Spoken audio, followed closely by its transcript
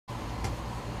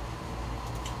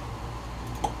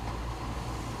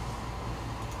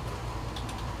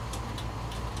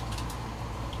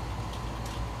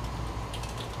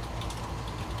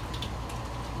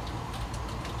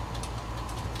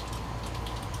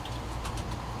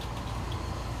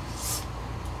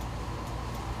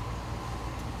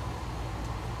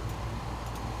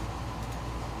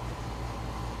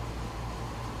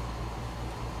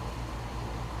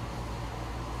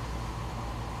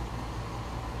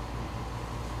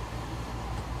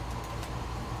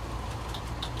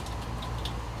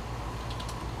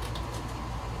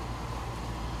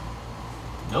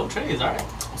No trades, alright.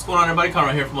 What's going on, everybody?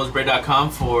 Conrad here from Mojobreak.com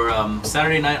for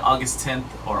Saturday night, August 10th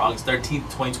or August 13th,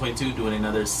 2022, doing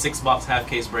another 6-box half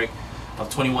case break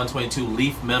of 21-22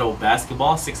 Leaf Metal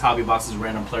Basketball. 6 hobby boxes,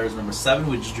 random players number 7.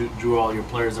 We just drew all your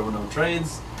players. There were no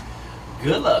trades.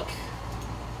 Good luck.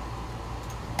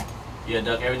 Yeah,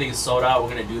 Doug, everything is sold out.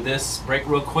 We're going to do this break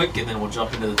real quick, and then we'll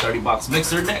jump into the 30-box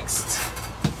mixer next.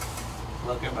 Good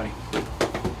luck, everybody.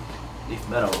 Leaf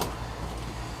Metal.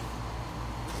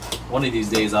 One of these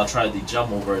days, I'll try the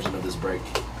jumbo version of this break.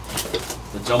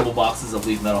 The jumbo boxes of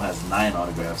Leaf Metal has 9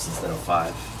 autographs instead of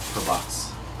 5 per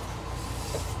box.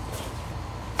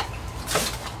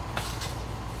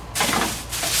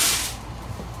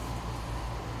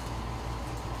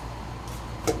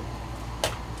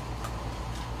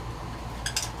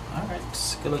 Alright,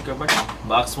 good luck, everybody.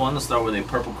 Box 1, let's start with a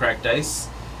purple cracked dice.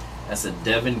 That's a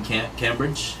Devin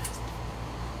Cambridge.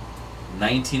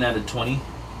 19 out of 20.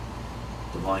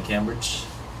 Devon Cambridge.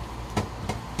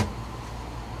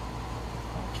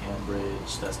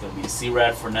 That's going to be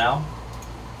C-Rad for now.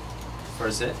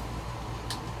 First hit.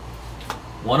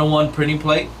 101 printing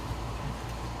plate.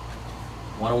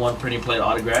 101 printing plate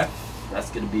autograph. That's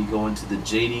going to be going to the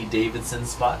J.D. Davidson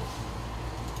spot.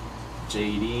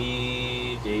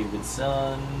 J.D.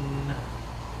 Davidson.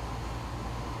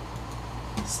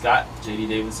 Scott, J.D.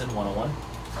 Davidson, 101.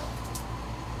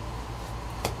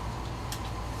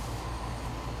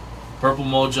 Purple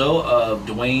Mojo of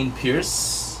Dwayne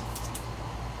Pierce.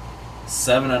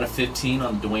 7 out of 15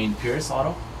 on Dwayne Pierce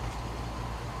auto.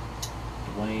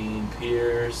 Dwayne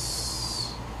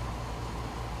Pierce.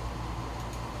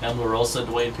 Emla Rosa,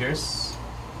 Dwayne Pierce.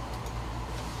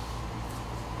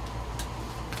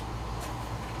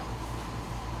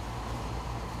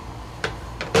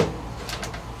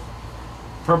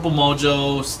 Purple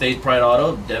Mojo State Pride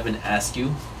auto, Devin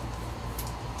Askew.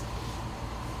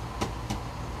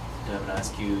 Devin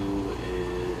Askew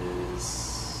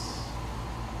is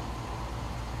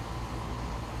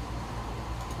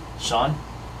Sean.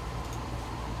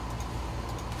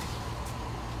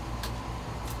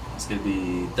 It's going to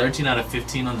be 13 out of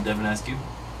 15 on the Devin Askew.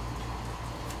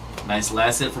 Nice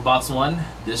last hit for box 1.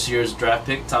 This year's draft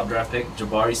pick, top draft pick,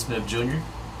 Jabari Smith Jr.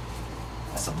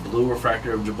 That's a blue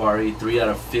refractor of Jabari, 3 out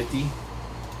of 50.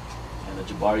 And the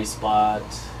Jabari spot,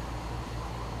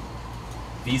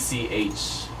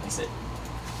 VCH. That's it.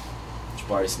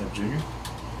 Jabari Smith Jr.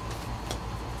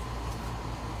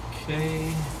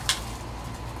 Okay.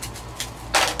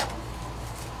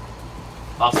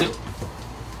 Box 2.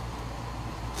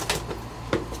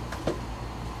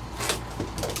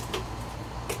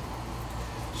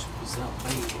 What's up,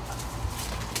 baby?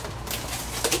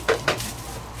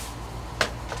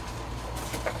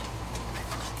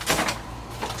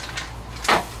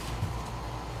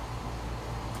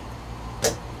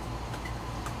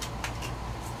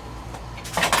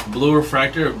 Blue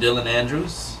refractor of Dylan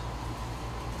Andrews.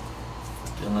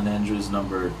 Dylan Andrews,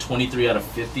 number 23 out of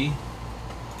 50.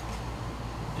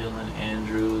 Dylan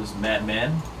Andrews, Matt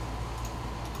Mann.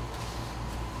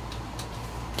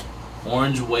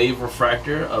 Orange wave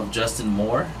refractor of Justin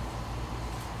Moore.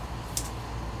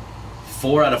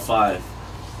 4 out of 5.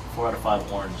 4 out of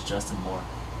 5 orange, Justin Moore.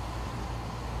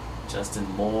 Justin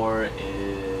Moore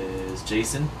is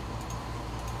Jason.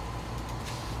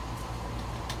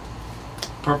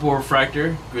 Purple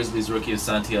refractor, Grizzlies rookie of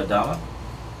Santi Aldama.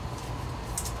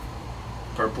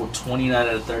 Purple 29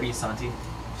 out of 30, Santi.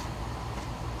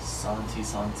 Santi.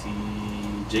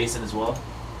 Jason as well.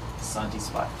 Santi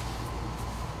spot.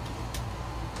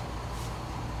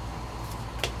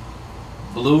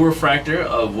 Blue refractor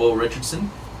of Will Richardson.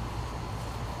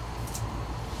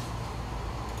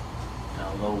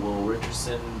 Now low Will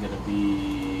Richardson, gonna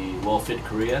be Well Fit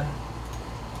Korea.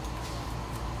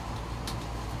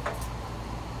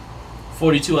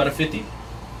 42 out of 50.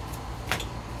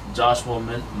 Joshua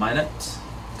Minot,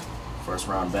 first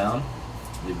round bound.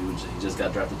 Maybe he just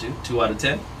got drafted too. 2 out of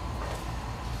 10.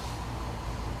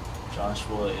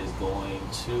 Joshua is going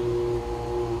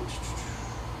to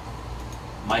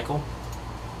Michael.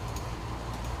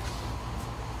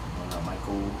 No, not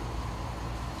Michael.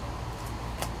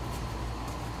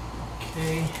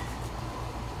 Okay.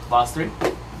 Box 3.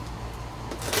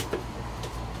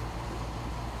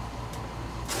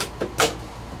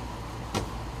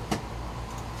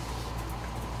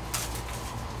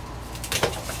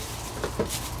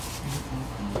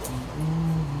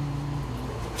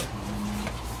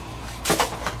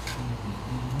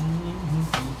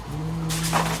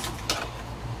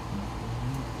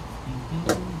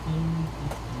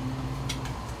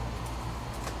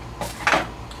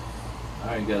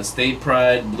 Alright, you got a State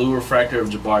Pride blue refractor of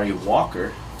Jabari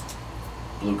Walker.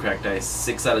 Blue cracked ice,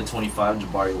 6 out of 25,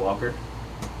 Jabari Walker.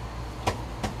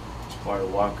 Jabari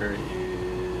Walker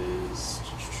is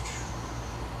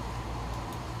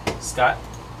Scott.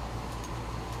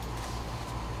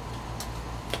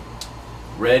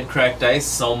 Red cracked ice,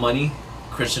 So Money,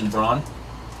 Christian Braun.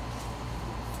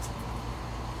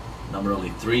 Number only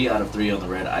 3 out of 3 on the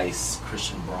red ice,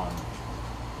 Christian Braun.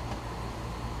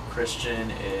 Christian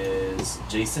is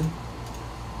Jason.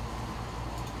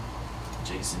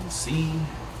 Jason C.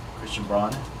 Christian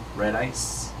Braun, red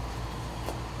ice.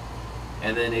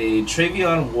 And then a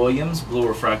Travion Williams, blue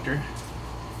refractor.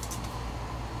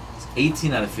 It's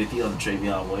 18 out of 50 on the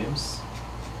Travion Williams.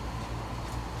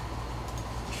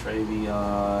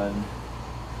 Travion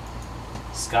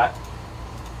Scott.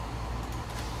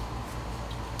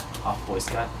 Off-boy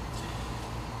Scott.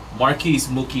 Marquise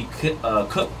Mookie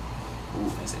Cook.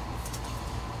 Ooh, nice hit.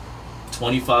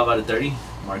 25 out of 30.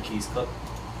 Marquise Cook.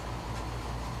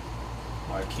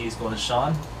 Marquise going to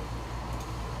Sean.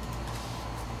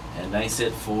 And nice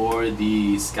hit for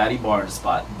the Scotty Barnes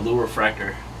spot. Blue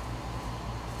refractor.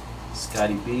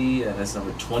 Scotty B, and that's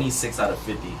number 26 out of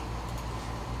 50.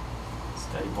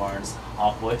 Scotty Barnes,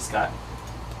 off-boy Scott.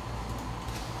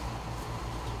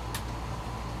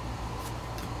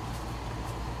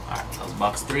 Alright, that was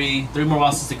box 3. 3 more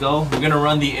boxes to go. We're going to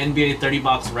run the NBA 30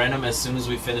 box random as soon as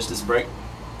we finish this break.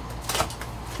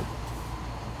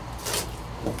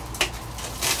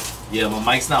 Yeah, my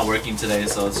mic's not working today,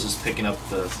 so it's just picking up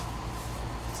it's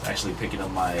actually picking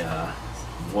up my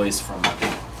voice from, I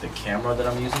think, the camera that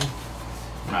I'm using.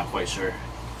 I'm not quite sure.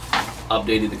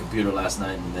 Updated the computer last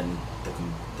night, and then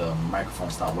the microphone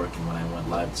stopped working when I went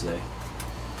live today.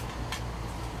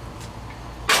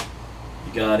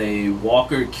 You got a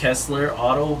Walker Kessler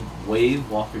auto, Wave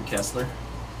Walker Kessler.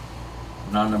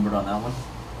 Non-numbered on that one.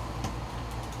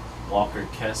 Walker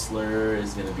Kessler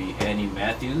is going to be Andy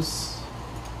Matthews.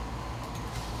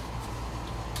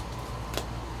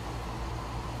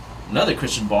 Another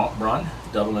Christian Braun,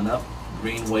 doubling up.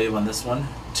 Green Wave on this one.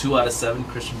 2 out of 7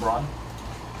 Christian Braun.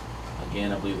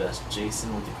 Again, I believe that's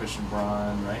Jason with the Christian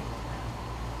Braun, right?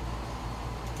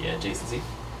 Yeah, Jason Z.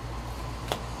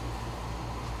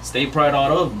 State Pride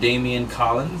auto of Damian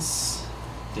Collins.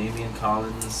 Damian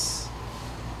Collins.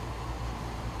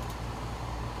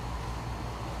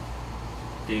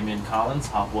 Damian Collins,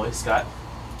 hot boy, Scott.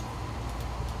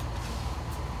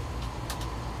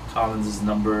 Collins is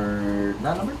not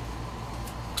numbered.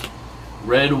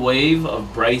 Red Wave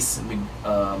of Bryce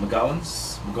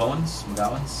McGowans.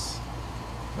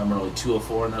 Number only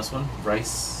 204 in this one.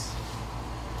 Bryce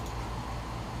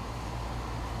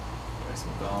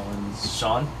McGowans.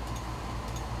 Sean.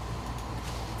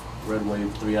 Red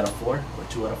Wave 3 out of 4 or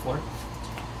 2 out of 4.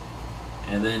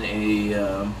 And then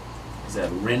a is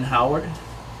that Rin Howard?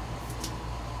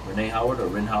 Renee Howard or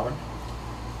Rin Howard?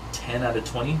 10 out of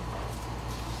 20.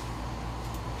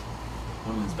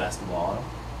 Women's basketball auto.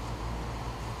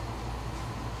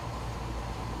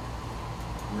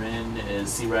 Rin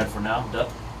is C-Rad for now. Duck.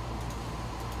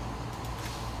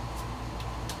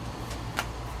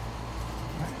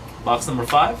 Box number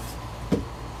 5.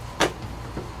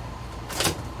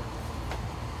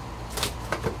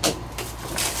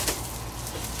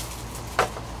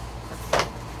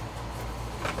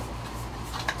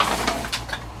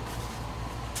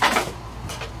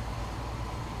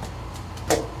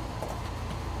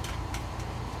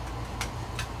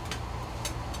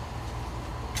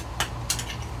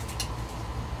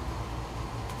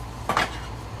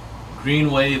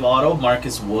 Green Wave auto,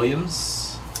 Marcus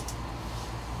Williams.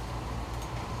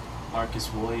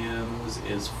 Marcus Williams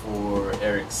is for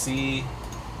Eric C.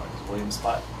 Marcus Williams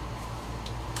spot.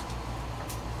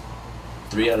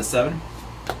 3 out of 7.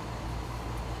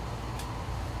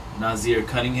 Nazir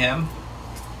Cunningham.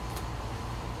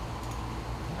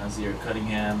 Nazir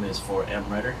Cunningham is for M.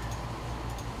 Redder.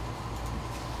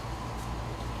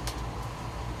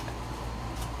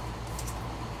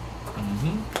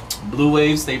 Blue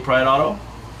Wave State Pride auto,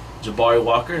 Jabari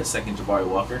Walker, second Jabari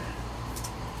Walker.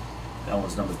 That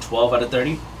one's number 12 out of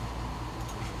 30.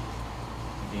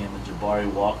 Again, the Jabari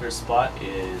Walker spot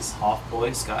is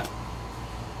Hoffboy Scott.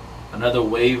 Another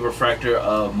Wave refractor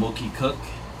of Mookie Cook,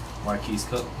 Marquise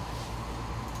Cook.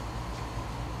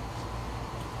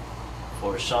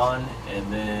 For Sean,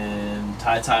 and then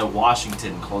Ty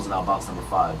Washington closing out box number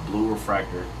 5, blue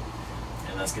refractor.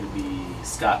 And that's going to be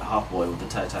Scott Hoffboy with the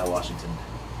Ty Washington.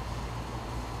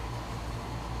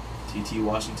 TT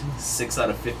Washington, 6 out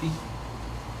of 50.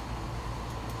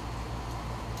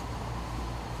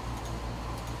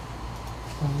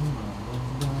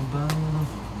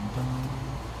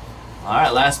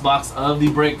 Alright, last box of the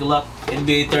break. Good luck.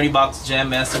 NBA 30 box Jam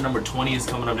Master number 20 is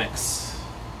coming up next.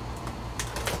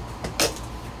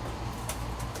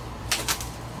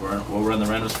 we'll run the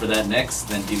randoms for that next,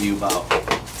 then give you about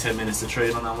 10 minutes to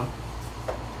trade on that one.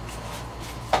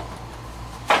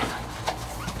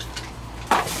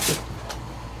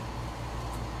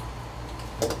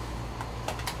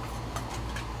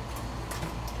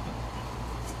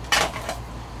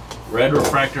 Red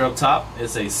refractor up top.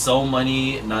 It's a Soul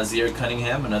Money Nazir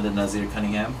Cunningham, another Nazir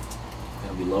Cunningham.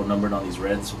 Gonna be low numbered on these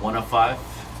reds, 1 of 5.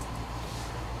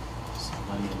 Soul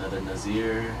Money, another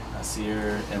Nasir,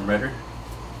 and redder.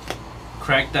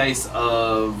 Crack dice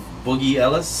of Boogie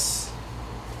Ellis.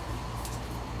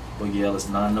 Boogie Ellis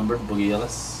non-numbered, Boogie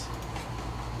Ellis.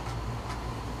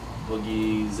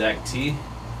 Boogie Zach T.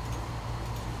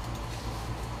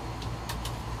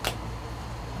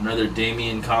 Another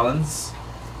Damian Collins.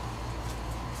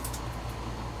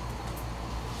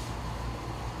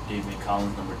 Damian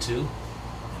Collins number 2.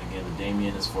 And again, the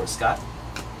Damian is for Scott.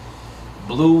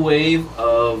 Blue Wave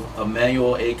of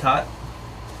Emmanuel Acott.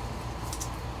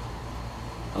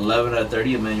 11 out of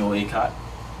 30, Emmanuel Acott.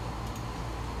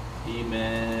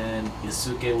 E-Man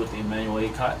Yasuke with the Emmanuel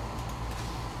Acott.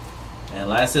 And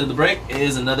last hit of the break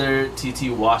is another TT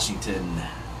Washington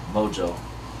Mojo.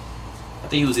 I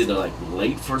think he was either like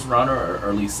late first rounder or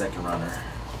early second rounder.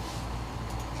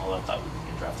 Although I thought we could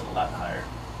get drafted a lot higher.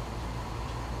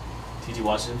 TT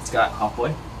Washington, Scott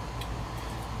Hopboy.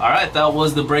 Alright, that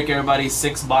was the break, everybody.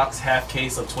 6-box half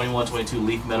case of 21-22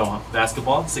 Leaf Metal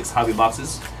Basketball. 6 hobby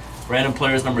boxes. Random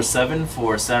players number 7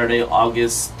 for Saturday,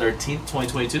 August 13th,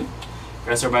 2022.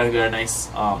 Congrats everybody who got a nice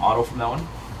auto from that one.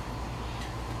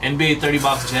 NBA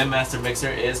 30-box Jam Master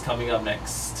Mixer is coming up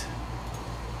next.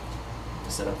 Let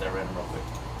me set up that random real quick.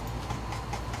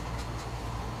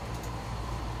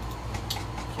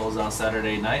 Close out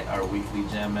Saturday night, our weekly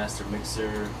Jam Master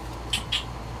Mixer.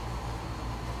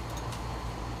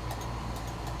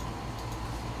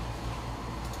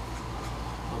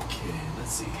 Okay,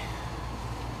 let's see.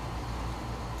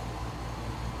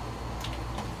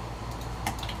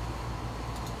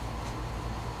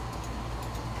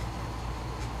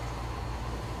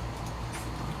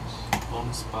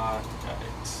 Bonus spot, got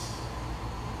it.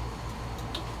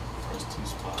 First 2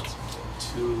 spots, we got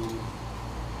 2.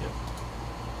 Yep.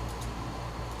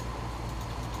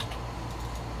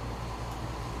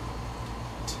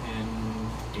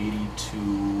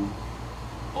 $10.82.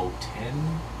 Oh,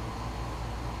 10.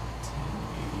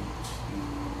 1082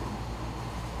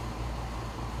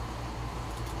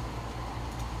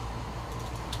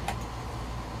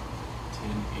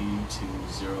 1082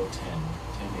 010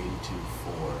 1082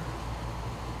 4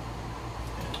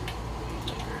 and way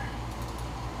later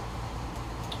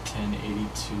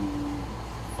 1082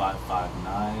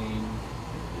 559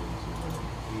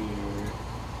 here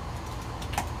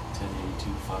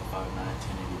 1082 559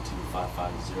 1082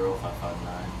 550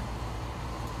 559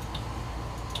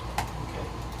 okay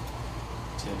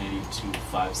 1082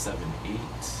 578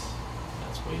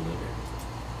 that's way later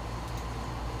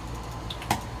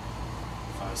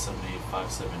 578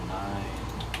 579